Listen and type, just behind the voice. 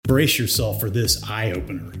Brace yourself for this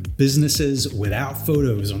eye-opener. Businesses without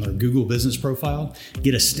photos on their Google business profile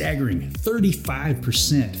get a staggering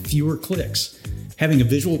 35% fewer clicks. Having a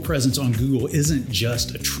visual presence on Google isn't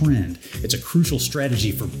just a trend, it's a crucial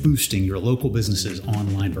strategy for boosting your local business's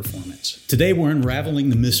online performance. Today, we're unraveling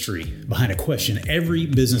the mystery behind a question every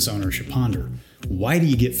business owner should ponder. Why do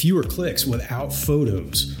you get fewer clicks without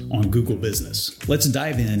photos on Google Business? Let's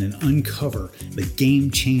dive in and uncover the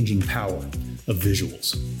game-changing power of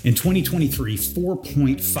visuals. In 2023,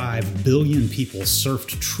 4.5 billion people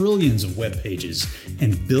surfed trillions of web pages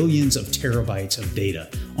and billions of terabytes of data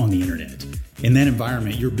on the internet. In that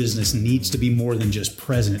environment, your business needs to be more than just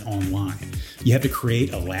present online. You have to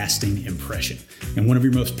create a lasting impression. And one of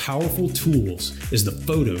your most powerful tools is the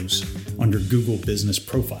photos on your Google Business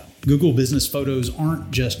profile. Google Business photos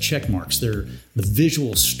aren't just check marks, they're the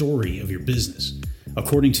visual story of your business.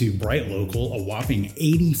 According to Bright Local, a whopping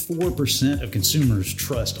 84% of consumers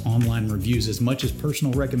trust online reviews as much as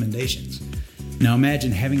personal recommendations. Now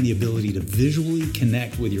imagine having the ability to visually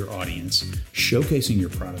connect with your audience, showcasing your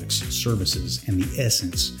products, services, and the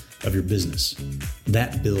essence of your business.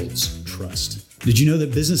 That builds trust. Did you know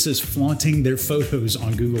that businesses flaunting their photos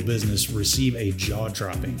on Google Business receive a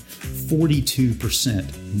jaw-dropping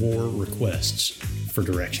 42% more requests for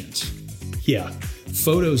directions? Yeah,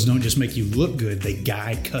 photos don't just make you look good, they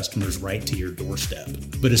guide customers right to your doorstep.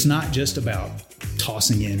 But it's not just about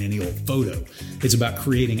tossing in any old photo. It's about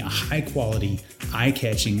creating a high-quality,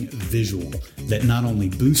 eye-catching visual that not only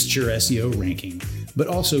boosts your SEO ranking, but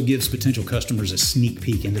also gives potential customers a sneak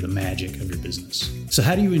peek into the magic of your business. So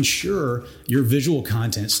how do you ensure your visual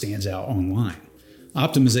content stands out online?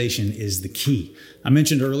 Optimization is the key. I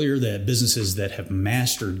mentioned earlier that businesses that have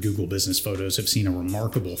mastered Google Business Photos have seen a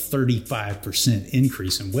remarkable 35%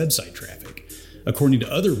 increase in website traffic. According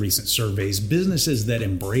to other recent surveys, businesses that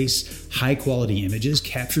embrace high-quality images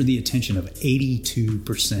capture the attention of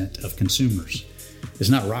 82% of consumers. It's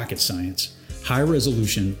not rocket science.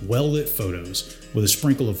 High-resolution, well-lit photos with a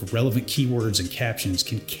sprinkle of relevant keywords and captions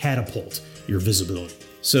can catapult your visibility.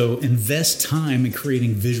 So invest time in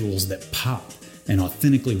creating visuals that pop and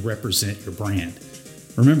authentically represent your brand.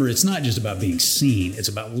 Remember, it's not just about being seen, it's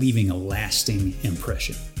about leaving a lasting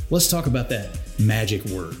impression. Let's talk about that magic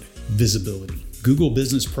word, visibility. Google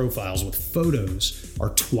Business profiles with photos are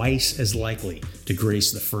twice as likely to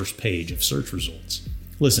grace the first page of search results.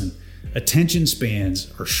 Listen, attention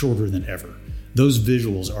spans are shorter than ever. Those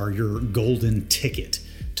visuals are your golden ticket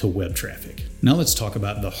to web traffic. Now let's talk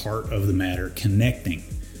about the heart of the matter, connecting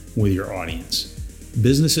with your audience.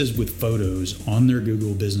 Businesses with photos on their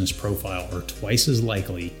Google Business profile are twice as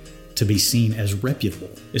likely to be seen as reputable.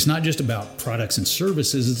 It's not just about products and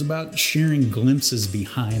services, it's about sharing glimpses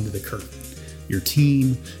behind the curtain. Your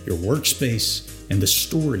team, your workspace, and the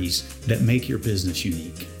stories that make your business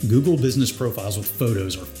unique. Google Business profiles with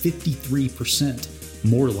photos are 53%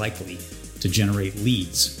 more likely to generate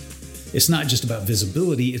leads. It's not just about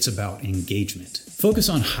visibility, it's about engagement. Focus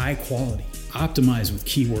on high quality, optimize with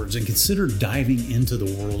keywords, and consider diving into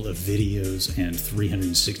the world of videos and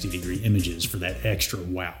 360-degree images for that extra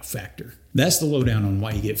wow factor. That's the lowdown on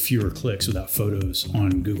why you get fewer clicks without photos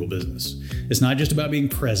on Google Business. It's not just about being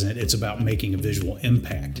present, it's about making a visual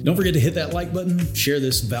impact. Don't forget to hit that like button, share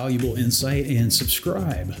this valuable insight, and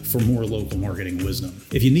subscribe for more local marketing wisdom.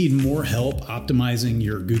 If you need more help optimizing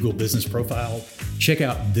your Google Business profile, check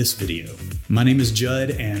out this video. My name is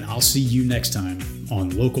Judd, and I'll see you next time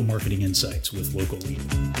on Local Marketing Insights with Local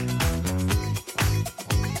Lead.